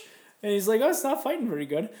fish. And he's like, oh, it's not fighting very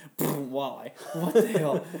good. Walleye. What the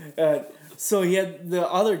hell? So he had the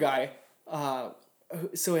other guy. I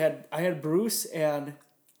had Bruce and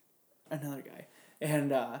another guy.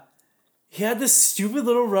 And he had this stupid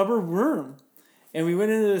little rubber worm. And we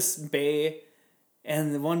went into this bay,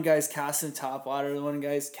 And the one guy's casting top water, the one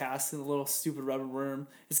guy's casting a little stupid rubber worm.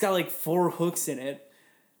 It's got like 4 hooks in it,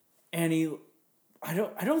 and I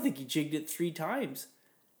don't think he jigged it 3 times.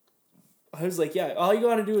 I was like, yeah, all you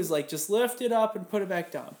gotta do is like just lift it up and put it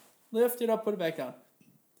back down. Lift it up, put it back down.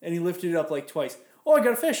 And he lifted it up like twice. Oh, I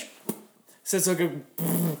got a fish. So it's like a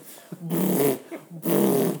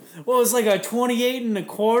well, it was like a 28 and a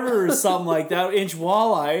quarter or something like that inch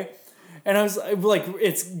walleye. And I was like,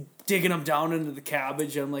 it's digging him down into the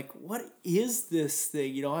cabbage. And I'm like, what is this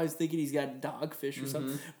thing? You know, I was thinking he's got dogfish or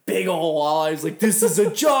something. Big old walleye. I was like, this is a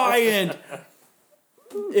giant.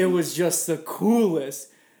 It was just the coolest.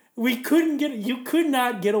 You could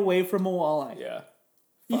not get away from a walleye. Yeah.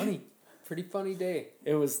 Funny. Pretty funny day.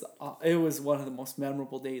 It was one of the most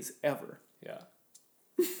memorable days ever. Yeah.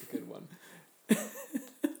 It's a good one.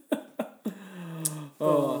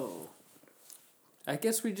 I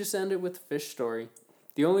guess we just end it with the fish story.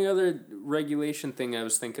 The only other regulation thing I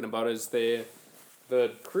was thinking about is the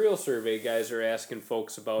Creel survey guys are asking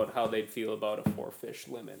folks about how they'd feel about a 4-fish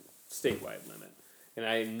limit, statewide limit. And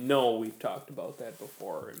I know we've talked about that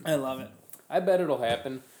before. And I love it. I bet it'll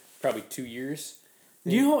happen. Probably 2 years.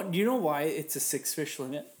 Do you know why it's a 6-fish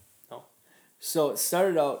limit? No. So it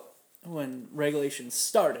started out when regulations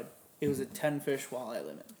started. It was a 10-fish walleye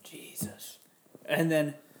limit. Jesus. And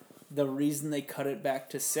then the reason they cut it back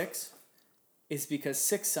to 6 is because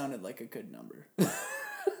 6 sounded like a good number.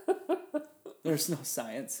 There's no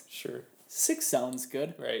science. Sure. 6 sounds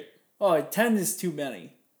good. Right. Oh, 10 is too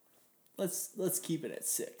many. Let's keep it at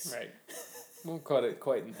 6. Right. Won't cut it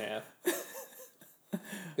quite in half.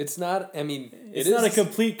 It's not, I mean... It's not a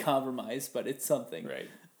complete compromise, but it's something. Right.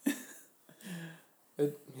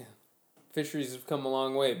 Yeah. Fisheries have come a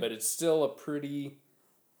long way, but it's still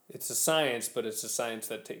it's a science, but it's a science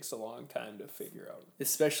that takes a long time to figure out.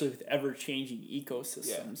 Especially with ever-changing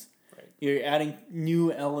ecosystems. Yeah. Right. You're adding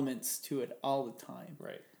new elements to it all the time.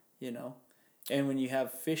 Right. You know? And when you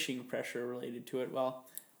have fishing pressure related to it, well,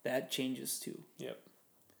 that changes too. Yep.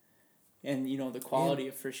 And, you know, the quality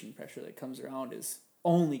of fishing pressure that comes around is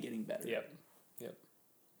only getting better. Yep.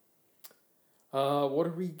 What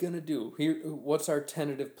are we going to do? What's our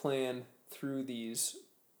tentative plan through these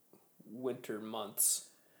winter months?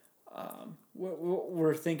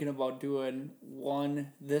 We're thinking about doing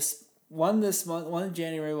one this month, one in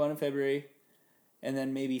January, one in February, and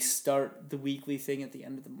then maybe start the weekly thing at the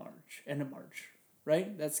end of March.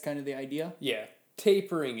 Right? That's kind of the idea. Yeah.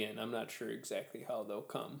 Tapering in. I'm not sure exactly how they'll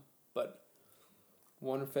come, but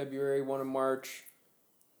one in February, one in March.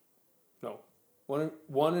 No.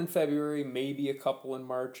 One in February, maybe a couple in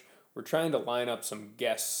March. We're trying to line up some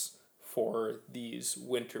guests for these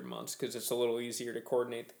winter months because it's a little easier to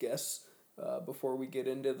coordinate the guests before we get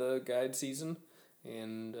into the guide season.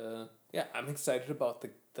 And yeah, I'm excited about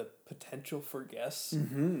the potential for guests.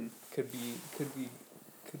 Mm-hmm. Could be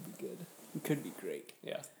good. It could be great.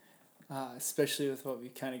 Yeah. Especially with what we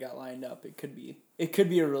kind of got lined up, it could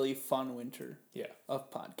be a really fun winter. Yeah.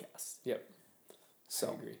 Of podcasts. Yep. So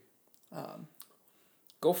I agree.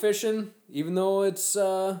 Go fishing, even though it's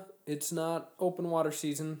not open water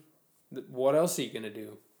season. What else are you gonna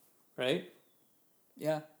do, right?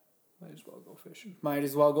 Yeah. Might as well go fishing. Might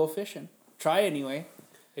as well go fishing. Try anyway.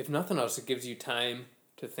 If nothing else, it gives you time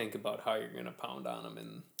to think about how you're gonna pound on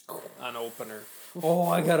them on opener. Oh,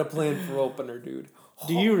 I got a plan for opener, dude.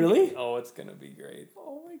 Do you really? Oh, it's gonna be great.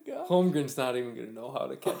 Oh my god. Holmgren's not even gonna know how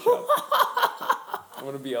to catch up. I'm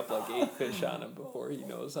gonna be up like 8 fish on him before he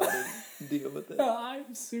knows how to deal with it.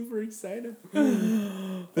 I'm super excited.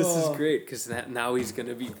 This is great because now he's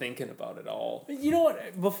gonna be thinking about it all. You know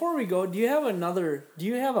what? Before we go, do you have a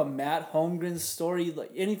Matt Holmgren story?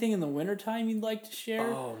 Like anything in the wintertime you'd like to share?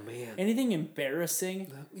 Oh man. Anything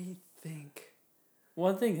embarrassing? Let me think.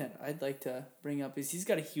 One thing that I'd like to bring up is he's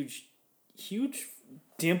got a huge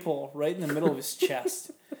dimple right in the middle of his chest.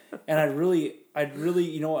 And I'd really,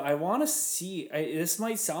 you know, I want to see, this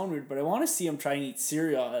might sound weird, but I want to see him try and eat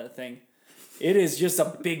cereal out of that thing. It is just a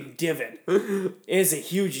big divot. It is a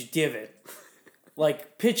huge divot.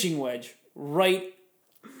 Like pitching wedge right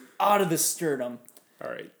out of the sternum.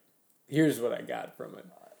 All right. Here's what I got from it.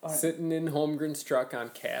 Right. Sitting in Holmgren's truck on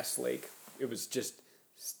Cass Lake. It was just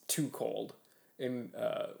too cold. And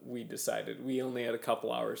we decided we only had a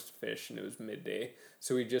couple hours to fish, and it was midday.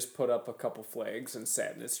 So we just put up a couple flags and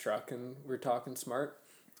sat in his truck, and we're talking smart.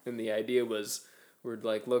 And the idea was we're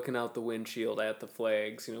like looking out the windshield at the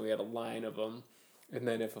flags. You know, we had a line of them. And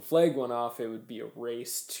then if a flag went off, it would be a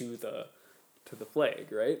race to the flag,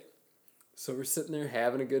 right? So we're sitting there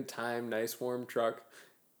having a good time, nice warm truck.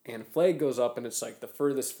 And a flag goes up, and it's like the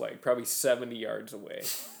furthest flag, probably 70 yards away.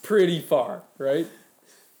 Pretty far, right?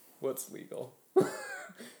 What's legal?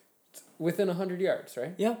 Within 100 yards,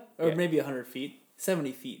 right? Yeah, or maybe 100 feet,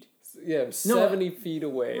 70 feet. Yeah, 70 feet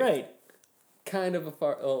away. Right. Kind of a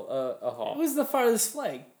haul. It was the farthest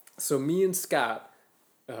flag. So me and Scott...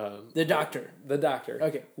 the doctor.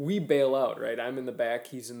 Okay. We bail out, right? I'm in the back.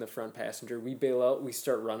 He's in the front passenger. We bail out. We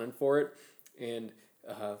start running for it. And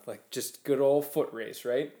just good old foot race,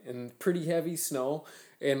 right? And pretty heavy snow.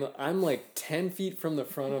 And I'm like 10 feet from the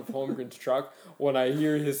front of Holmgren's truck when I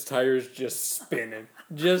hear his tires just spinning.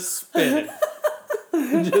 Just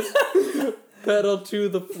pedal to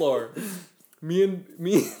the floor. Me and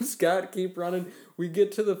Scott keep running. We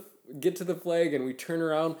get to the flag and we turn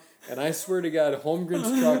around, and I swear to God,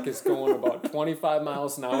 Holmgren's truck is going about 25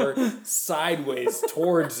 miles an hour sideways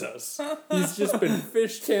towards us. He's just been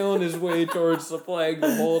fishtailing his way towards the flag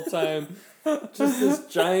the whole time. Just this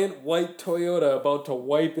giant white Toyota about to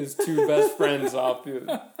wipe his two best friends off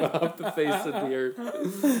the face of the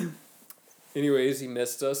earth. Anyways, he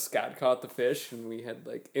missed us. Scott caught the fish, and we had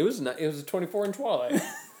it was a 24-inch walleye.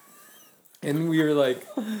 And we were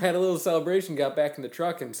had a little celebration, got back in the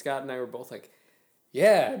truck, and Scott and I were both like,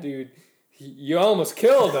 yeah, dude, you almost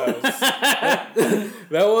killed us. That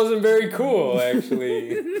wasn't very cool,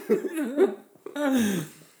 actually.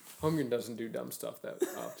 Holmgren doesn't do dumb stuff that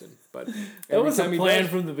often, but that was a plan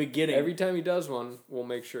from the beginning. Every time he does one, we'll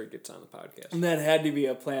make sure it gets on the podcast. And that had to be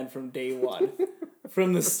a plan from day one.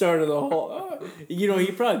 From the start of the whole...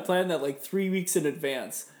 he probably planned that 3 weeks in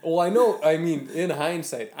advance. Well, I know, in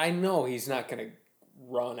hindsight, I know he's not going to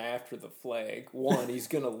run after the flag. 1, he's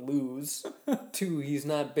going to lose. 2, he's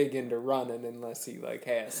not big into running unless he,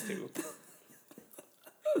 has to.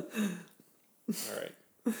 All right.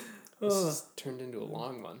 This has turned into a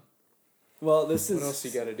long one. Well, What else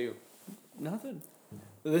you got to do? Nothing.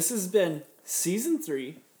 This has been Season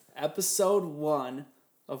 3, Episode 1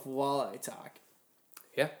 of Walleye Talk.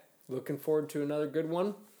 Yeah, looking forward to another good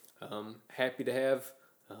one. Happy to have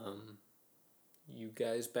you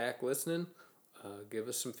guys back listening. Give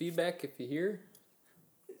us some feedback if you hear.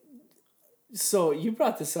 So you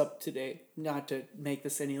brought this up today, not to make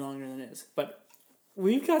this any longer than it is, but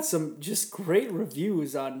we've got some just great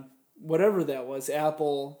reviews on whatever that was,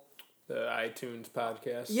 Apple. The iTunes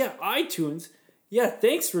podcast. Yeah, iTunes. Yeah,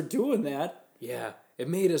 thanks for doing that. Yeah, it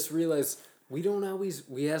made us realize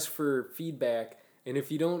we ask for feedback. And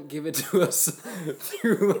if you don't give it to us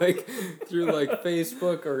through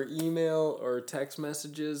Facebook or email or text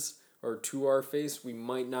messages or to our face, we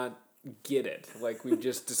might not get it. We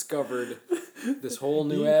just discovered this whole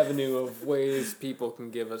new avenue of ways people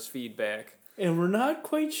can give us feedback. And we're not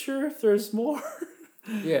quite sure if there's more.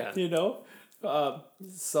 Yeah.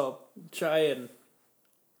 So try and...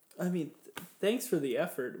 thanks for the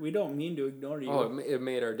effort. We don't mean to ignore you. Oh, it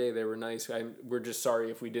made our day. They were nice. We're just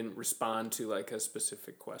sorry if we didn't respond to a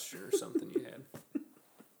specific question or something you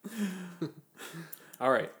had.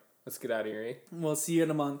 All right. Let's get out of here, eh? We'll see you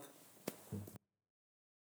in a month.